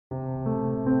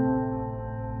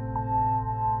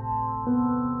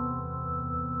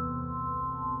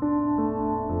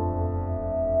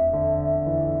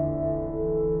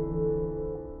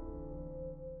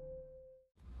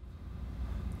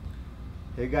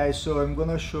guys, so I'm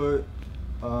gonna show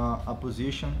a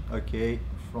position, okay,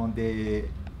 from the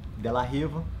De La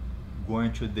Riva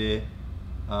going to the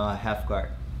half guard,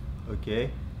 okay.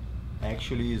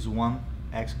 Actually is one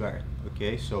X guard,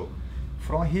 okay. So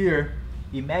from here,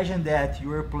 imagine that you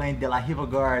are playing De La Riva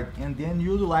guard and then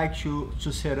you'd like to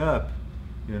set up,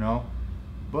 you know,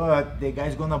 but the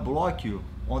guy's gonna block you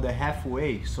on the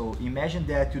halfway. So imagine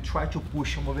that you try to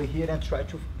push him over here and try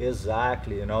to,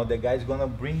 exactly, you know, the guy's gonna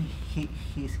bring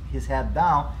his head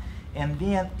down, and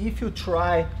then if you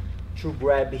try to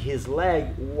grab his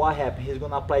leg, what happens? He's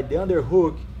gonna apply the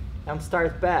underhook and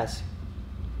start passing,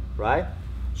 right?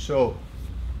 So,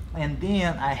 and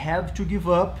then I have to give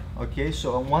up, okay?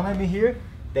 So when I'm here,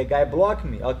 the guy blocked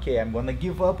me, okay, I'm gonna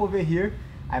give up over here.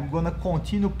 I'm gonna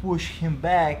continue push him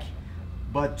back,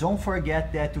 but don't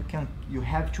forget that you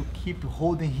have to keep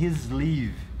holding his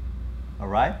sleeve, all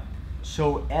right?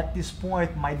 So at this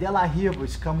point, my De La Riva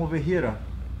is come over here,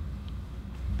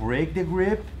 break the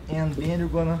grip, and then you're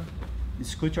gonna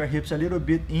scoot your hips a little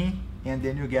bit in, and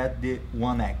then you get the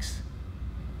 1X,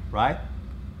 right?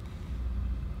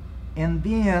 And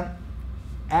then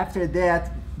after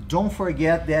that, don't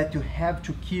forget that you have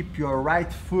to keep your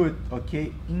right foot,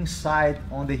 okay, inside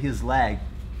on his leg,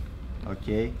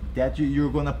 okay? That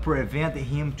you're gonna prevent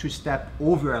him to step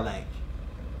over your leg,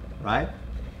 right?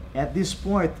 At this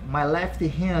point, my left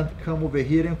hand come over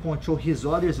here and control his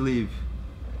other sleeve.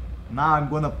 Now I'm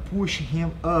gonna push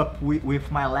him up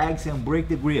with my legs and break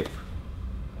the grip.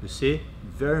 You see,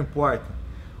 very important.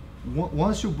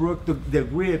 Once you broke the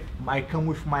grip, I come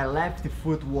with my left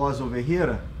foot was over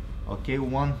here, okay,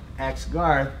 1X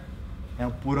guard,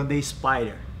 and put on the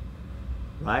spider,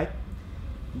 right?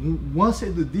 Once I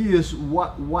do this,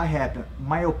 what happened?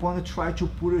 My opponent tried to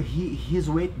put his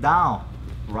weight down,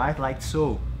 right, like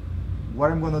so.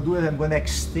 What I'm gonna do is I'm gonna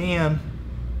extend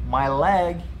my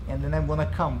leg, and then I'm gonna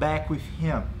come back with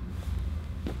him,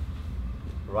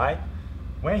 right?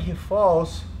 When he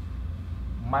falls,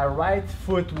 my right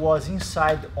foot was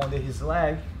inside on his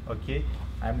leg, okay?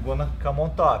 I'm gonna come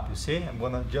on top, you see? I'm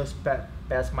gonna just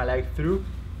pass my leg through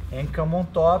and come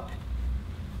on top,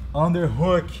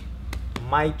 underhook.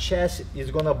 My chest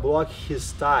is gonna block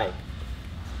his thigh,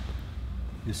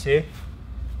 you see?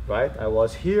 Right, I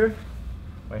was here.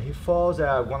 When he falls,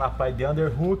 I'm gonna apply the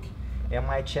underhook, and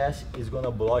my chest is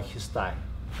gonna block his thigh,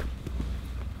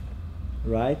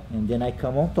 right? And then I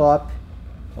come on top,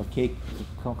 okay,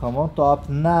 come on top.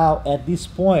 Now at this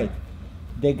point,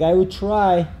 the guy will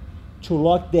try to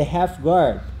lock the half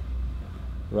guard,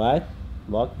 right?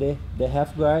 Lock the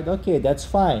half guard, okay, that's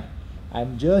fine.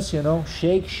 I'm just, you know,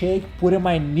 shake, putting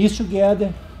my knees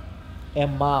together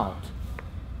and mount,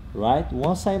 right?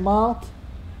 Once I mount,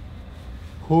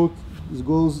 hook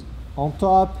goes on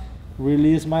top,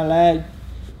 release my leg,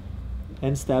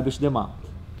 and establish the mount,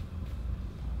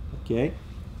 okay?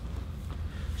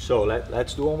 So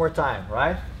let's do one more time,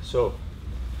 right? So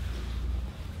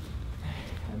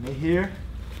I'm here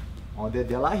on the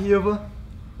De La Riva,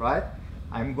 right?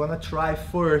 I'm gonna try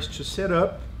first to set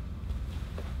up.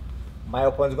 My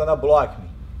opponent's gonna block me.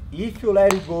 If you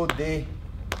let it go the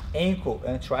ankle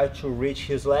and try to reach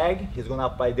his leg, he's gonna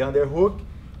apply the underhook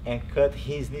and cut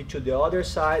his knee to the other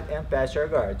side and pass your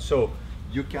guard. So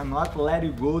you cannot let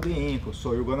it go the ankle.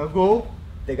 So you're gonna go,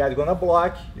 the guy's gonna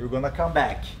block, you're gonna come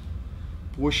back.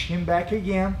 Push him back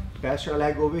again, pass your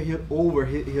leg over here, over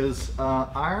his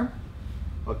arm,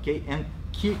 okay, and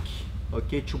kick,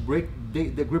 okay, to break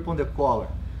the grip on the collar.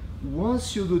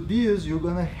 Once you do this, you're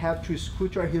gonna have to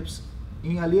scoot your hips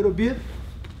in a little bit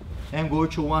and go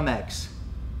to 1X,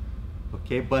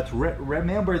 okay? But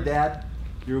remember that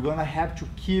you're gonna have to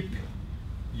keep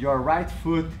your right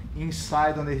foot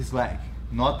inside on his leg,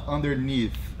 not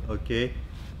underneath, okay?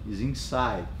 It's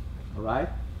inside, all right?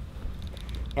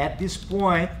 At this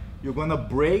point, you're gonna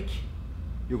break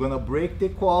the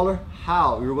collar.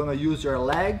 How? You're gonna use your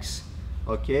legs,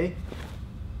 okay?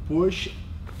 Push,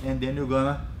 and then you're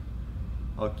gonna,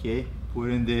 okay, put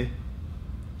in the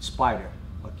spider,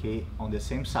 okay, on the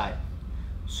same side.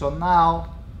 So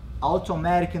now,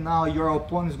 automatically now your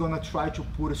opponent is gonna try to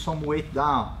put some weight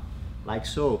down, like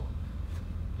so,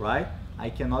 right?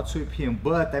 I cannot sweep him,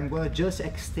 but I'm gonna just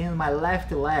extend my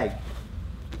left leg.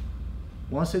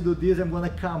 Once I do this, I'm gonna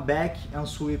come back and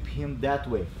sweep him that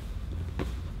way,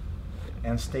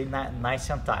 and stay nice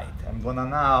and tight. I'm gonna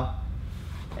now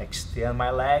extend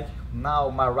my leg. Now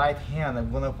my right hand,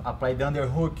 I'm gonna apply the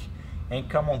underhook and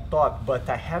come on top, but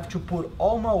I have to put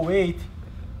all my weight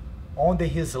on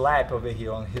his lap over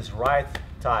here, on his right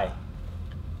thigh,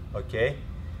 okay?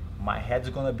 My head's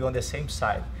gonna be on the same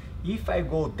side. If I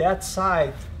go that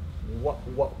side,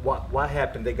 what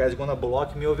happened? The guy's gonna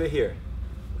block me over here,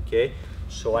 okay?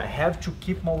 So I have to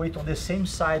keep my weight on the same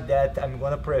side that I'm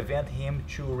gonna prevent him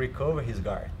to recover his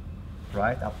guard,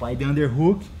 right? Apply the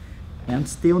underhook and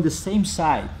stay on the same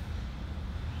side.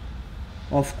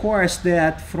 Of course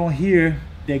that from here,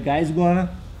 the guy's gonna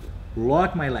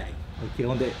lock my leg, okay,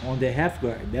 on the half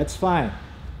guard. That's fine.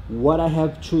 What I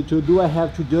have to do, I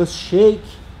have to just shake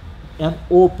and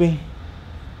open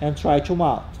and try to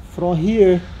mount. From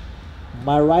here,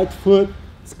 my right foot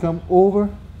is come over,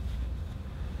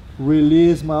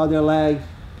 release my other leg,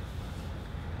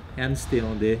 and stay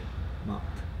on the mount.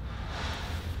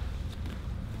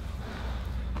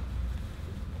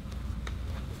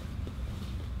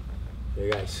 Okay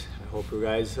guys, I hope you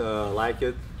guys like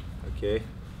it, okay?